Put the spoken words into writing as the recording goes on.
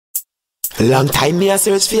Long time me a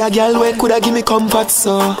search for a girl where coulda give me comfort,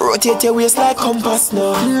 so rotate your waist like compass,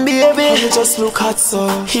 no. Baby, you just look hot, so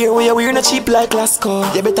here we are wearing a cheap like Lasco.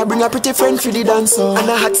 You better bring a pretty friend for the dancer, and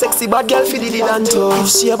a hot sexy bad girl for the danto. If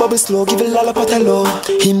she a bubble slow, give a lollipop hello.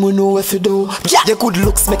 Him will know what to do. Yeah, your good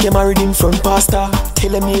looks make you marry him from pasta.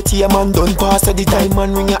 Tell him you a man done pass at the time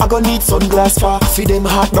man ring. I gon' need sunglass for feed them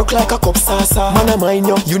heart broke like a cup salsa. Man a mind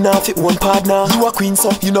you, you not fit one partner. You a queen so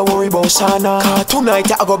you no worry about Shana. Cause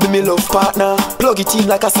tonight I go be me love partner. Plug it in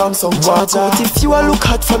like a Samsung charger. If you a look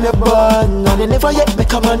hot from your band and you never yet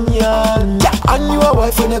make a man yarn. Yeah, and you a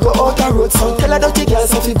wife when you go out the road, so tell her dirty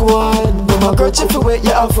girls if you go on. No my girl if you wait you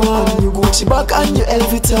have one. You Gucci bag and you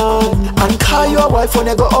LV tan. And call you a wife when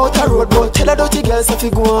you go out the road, but tell her dirty girls if you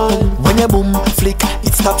go on. When you boom flick,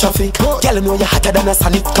 it stop traffic. Girl you know you hotter than a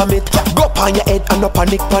sonic comet. Go up on your head and no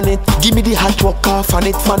panic pan it. Give me the hot walk off on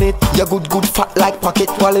it. You good fat like pocket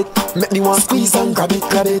wallet. Make me want squeeze and grab it.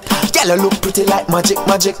 Girl you look pretty like magic,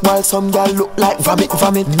 while some girl look like vomit.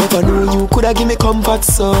 Never knew you coulda give me comfort,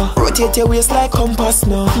 so rotate your waist like compass,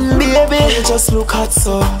 no. Baby, you just look hot,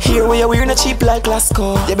 so here we are wearing a cheap like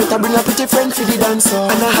Lasco. You better bring a pretty friend for the dancer,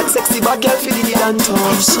 and a hot sexy bad girl for the danto.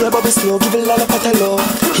 If she a bubble slow, give a lollipop hello.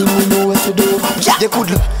 He will know what to do. Yeah, you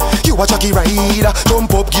could look. You a jockey rider,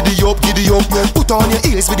 jump up, giddy up. Put on your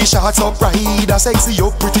heels with the shorts up, rider. Sexy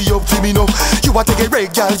up, pretty up, for me no. You a take a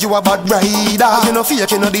red girl, you a bad rider. You no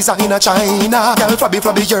fake, you no designer China. Girl flabby,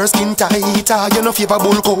 your skin tighter. You no favor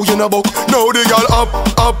bull cow, you no buck. Now the girl up,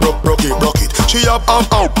 broke it. She up,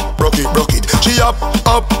 broke it. She up,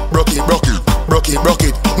 broke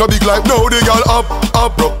it. No big life, now the girl up,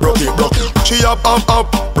 broke it. She up,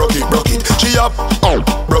 broke it. She up,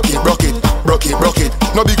 broke it.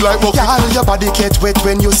 No big like bucket. Girl, your body get wet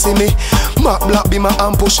when you see me. Mac black be my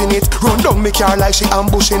arm pushing it. Run down me car like she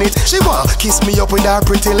ambushing it. She want kiss me up with her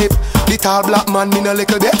pretty lip. The tall black man mean a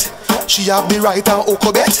little bit. She have the right and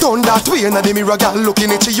hook bet. Turn that way in the mirror, girl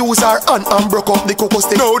looking it. She use her hand and broke up the cocoa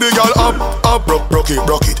stick. Now the girl up, broke it.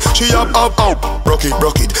 She up, broke it.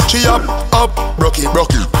 She up, broke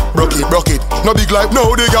it. No big life,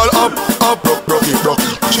 now the girl up, broke it.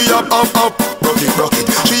 She up, broke it.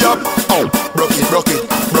 She up, broke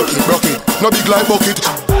it. No big life bucket.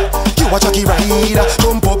 You a jockey rider,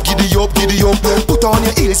 jump up, giddy up. Put on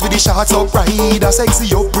your heels with the shorts up, rider. Sexy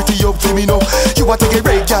up, pretty up, for me no. You a take a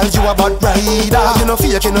red girl, you a bad rider. You no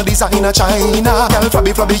fake, you no designer China. Girl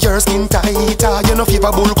flabby, your skin tighter. You no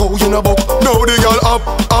favor bull cow, you no buck. Now the girl up,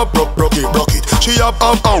 broke it. She up,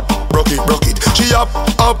 broke it. She up,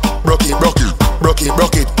 broke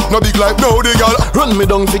it. No big life, now the girl. Run me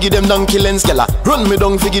down, figgy them donkey lens, gala. Run me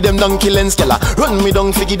down, figgy them donkey lens, gala. Run me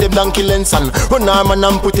down, figgy them donkey lens, and run arm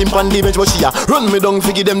and put him on the bench, but she a run me down,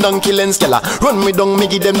 figgy them donkey lens, gala. Run me down, me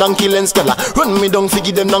give them donkey lens, gala. Run me down,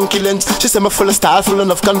 figgy them donkey lens. She say me full of style, full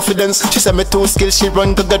enough confidence. She say me too skilled, she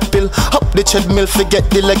run go get pill. Up the treadmill, forget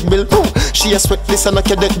the leg bill. Ooh, she a sweat this and a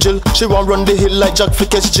cadet Jill. She want run the hill like Jack for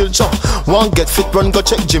catch Jill. Want get fit, run go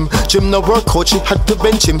check gym. Gym no work out, she had to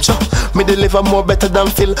bench him. Me deliver more better than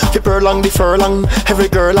Phil. Flip her long the furlong, every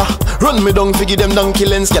girl run me down, figgy them donkey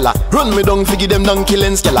lens, gala. Run me down, figgy them donkey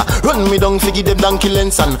lens, gala. Run me down, figgy them donkey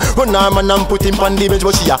lens, and run arm and put him on the bench,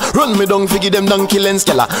 but she a run me down, figgy them donkey lens,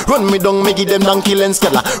 gala. Run me down, me give them donkey lens,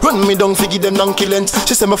 gala. Run me down, figgy them donkey lens.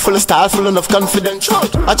 She say me full of style, full enough confidence.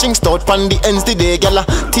 I ching stout pon the ends today, gala.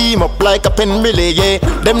 Team up like a pen relay, yeah.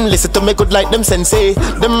 Them listen to me good like them sensei.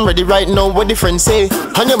 Them ready right now, what the friends say.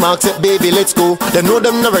 On your marks, set baby, let's go. They know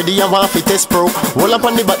them not ready and want fi test pro. Hold up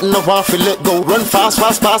on the button, no want fi let go. Run fast,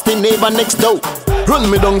 the neighbor next door. Run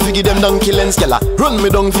me down, figgy them donkey lens, gala. Run me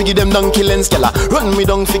down, figgy them donkey lens, gala. Run me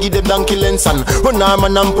down, figgy them donkey lens, and run arm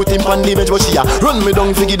and put him on the bench, but she a run me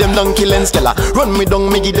down, figgy them donkey lens, gala. Run me down,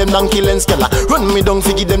 me give them donkey lens, gala. Run me down,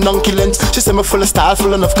 figgy them donkey lens. She say me full of style,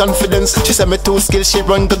 full enough confidence. She say me too skilled, she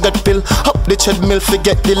run go get pill. Up the treadmill,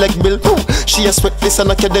 forget the leg bill. Ooh, she a sweat this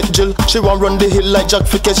and a cadet Jill. She want run the hill like Jack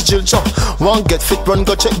for catch Jill. Want get fit, run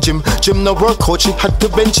go check gym. Gym no work out, she had to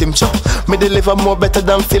bench him. Me deliver more better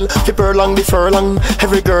than Phil. Flip her long the furlong,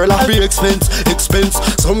 every girl be expense.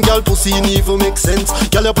 Some girl pussy in even make sense.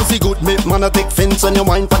 Girl your pussy good, make man a take fence. On your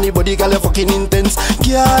mind pon the body, girl you fucking intense.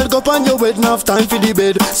 Girl go pon your bed, enough time for the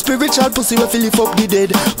bed. Spiritual pussy we feel lift up the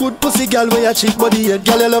dead. Good pussy girl where your cheek body head.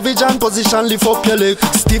 Girl you love it and position lift up your leg.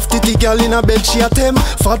 Stiff titty girl in a bed she a tem.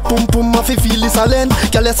 Fat pum pum ma fi feel is a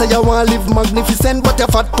length. Girl you say you want live magnificent, but your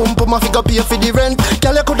fat pum pum ma fi go pay for the rent.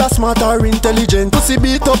 Girl you coulda smart or intelligent. Pussy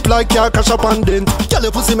beat up like your cash up and dent. Girl Girl,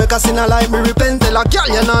 your pussy make a sinner like me repent. Tell a girl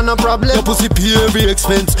you know no problem. Your pussy pay every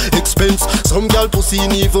expense. Some girl pussy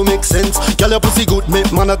ain't even make sense. Girl, your pussy good,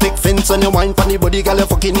 make man a take fence. And your wine funny body, girl, you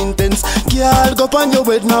fucking intense. Girl, go on your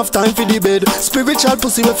bed, enough time for the bed. Spiritual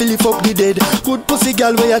pussy we feel lift up the dead. Good pussy,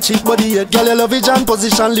 girl, where your cheek body head. Girl, you love it, John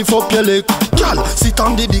position, lift up your leg. Girl, sit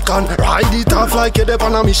on the dick and ride it off like you're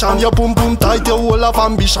on a mission. Your pum pum tight, your whole of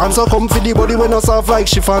ambition. So come for the body when you soft like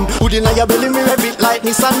chiffon. Hood inna your belly, me rev it like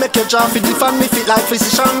Nissan. Make your jaw fit the fan, me fit like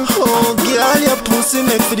physician. Oh, girl, your pussy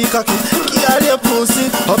make for the cocky. Girl, your pussy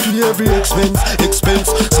up to every expense.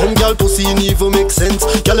 Some girl pussy ain't even make sense.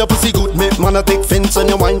 Girl, your pussy good, make man a take fence. On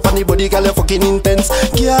your wine funny body, girl, you fucking intense.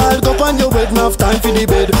 Girl, go on your bed, enough time for the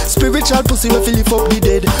bed. Spiritual pussy we feel lift up the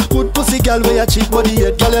dead. Good pussy, girl, where your cheek body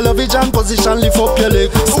head. Girl, you love it, John position, lift up your leg.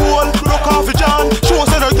 Soul, rock off your John. Show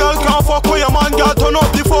say the girl can't fuck with your man. Girl, turn up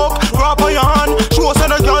the fuck, grab on your hand. Show say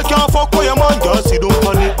the girl can't fuck with your man. Girl, see don't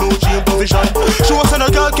panic, no change position. Show say the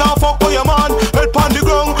girl can't fuck with your man. Head pon the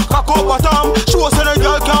ground, cock up bottom. Show say the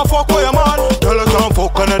girl can't fuck with your man. Girl, you can't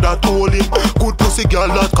fuck another told him. Good pussy girl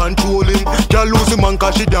that controlling. Girl lose the man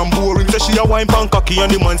cause she damn boring. Say she a wine pan cocky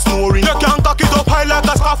and the man snoring. You can't cock it up high like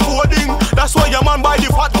a scaffolding. That's why your man buy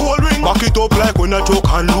the fat gold ring. Back it up like when I choke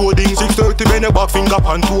and loading. 6:30 when your back finger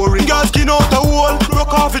pan touring. Girl skin out the hole,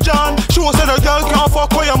 rock off your John. Show say the girl can't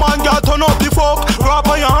fuck with your man. Girl turn up the fuck, grab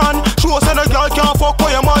on your hand. Show say the girl can't fuck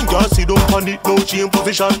with your man. Girl sit down pon it, no change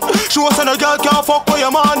position. Show say the girl can't fuck with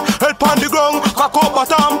your man. Head pon the ground, cock up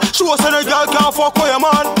bottom. Show say the girl can't fuck with your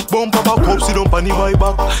man. Bump up a cup, sit down pon the my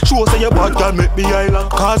back. Show say your bad girl make me island.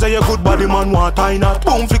 Cause your good body man want tie knot.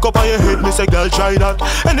 Boom flick up on your head, me say girl try that.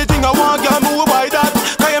 Anything I want, girl move by that.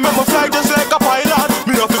 Can you make me fly just like a pilot?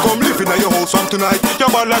 Me have to come live in your house from tonight.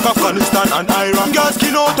 You're bad like Afghanistan and Iran. Girl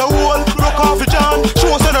skin out the hole, rock off your John.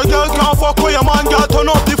 Show say the girl can't fuck with your man. Girl turn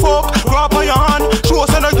up the fuck, grab on your hand. Show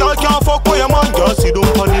say the girl can't fuck with your man. Girl sit down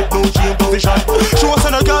pon it, no change position. Show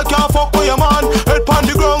say the girl can't fuck with your man. Head pon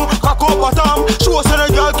the ground, cock up bottom. Show say the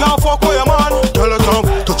girl can't fuck with your man. Girl you can't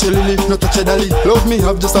touch your lily, no touch your dolly. Love me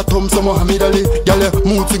have just a thumb, so Muhammad Ali. Girl you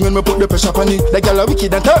mood thing when me put the pressure on it. The girl a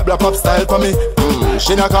wicked and terrible pop style for me.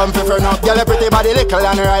 She not come for friend up. Girl a pretty body little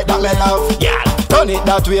and right that me love. Yeah. Turn it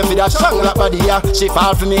that way for that strong like body, yeah. She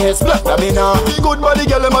fall for me, head split, that me know. The good body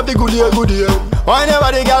girl, them have the good ear, good ear.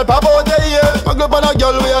 Whenever the girl pop out the ear, I go on a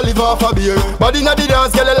girl where live off a beer. Body not the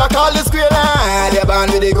dance, girl, like all the square line. They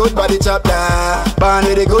born with the good body chop down. Born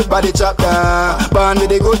with the good body chop down. Born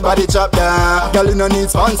with the good body chop down. Girl, you no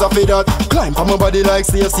need sponsor for that. Climb for my body like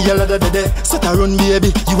CFC, all of the day. Set a run,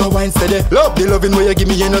 baby, you a wine steady. Love the loving where you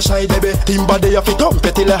give me, you no shy, baby. Team body, you fit thump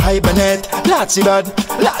it till a hibernate. Latchy bad,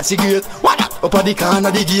 latchy great. What up? Up at the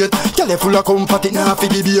corner the gate. Girl, you full of comfort, it now for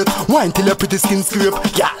debate. Wine till your pretty skin scrape.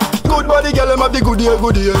 Yeah. Good body girl, them have the good ear,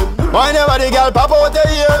 good ear. Whenever the girl pop out the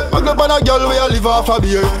ear, I go on a girl where you live off a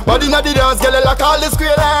beer. Body not the dance, girl, like all the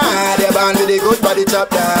square line. They born with the good body chop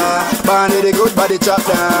down. Born with the good body chop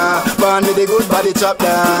down. Born with the good body chop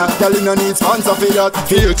down. Girl, you no need sponsor for that.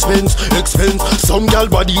 For expense. Some girl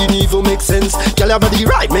body ain't even make sense. Girl, your body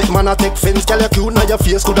right, make man a take fence. Girl, you cute, now your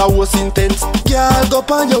face could have was intense. Girl, go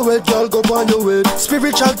on your way, girl, go on your way.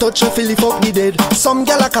 Spiritual touch, you feel it fuck the dead. Some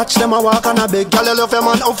girl a catch them a walk on a beg. Girl, you love your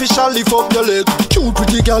man official. Lift up your leg. Cute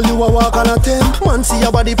pretty girl, you a walk on a temp. Man see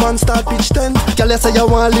your body pan start pitch tent. Girl, you say you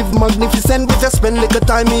want live magnificent. If you spend like a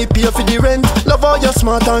time, me pay for the rent. Love how you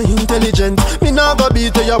smart and intelligent. Me nah go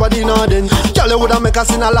beat your body nah then. Girl, you woulda make a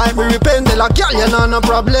sin a life, me repent. They like, girl, you nah no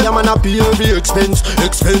problem. Yeah, man a pay every expense.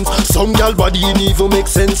 Some girl body ain't even make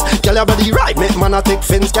sense. Girl, your body right, make man a take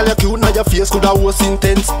fence. Girl, you cute, now your face coulda was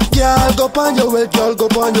intense. Girl, go on your way, girl, go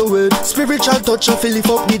on your way. Spiritual touch, you feel it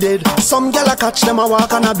fuck the dead. Some girl a catch them a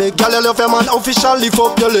walk on a beg. Girl, you love your man official, lift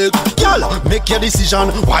up your leg. Girl, make your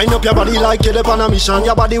decision. Wind up your body like you're on a mission.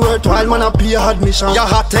 Your body worthwhile, man, a pay admission. You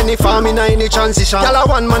hot any farm in any transition. Girl, a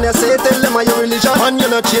one man, you say, tell them your religion. Man, you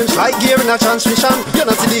not change like gear in a transmission. You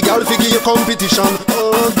not see the girl figure your competition.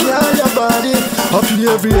 Oh, girl, your body up to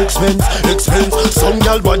every expense. Some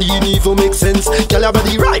girl body ain't even make sense. Girl, your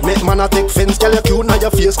body right, make man a take fence. Girl, you cute, now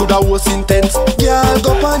your face could have was intense. Girl,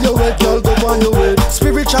 go on your way, girl, go on your way.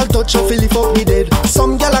 Spiritual touch, you feel it fuck the dead.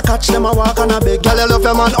 Some girl a catch them a walk on a beg. Girl, you love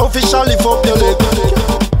your man officially, fuck your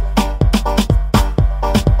leg.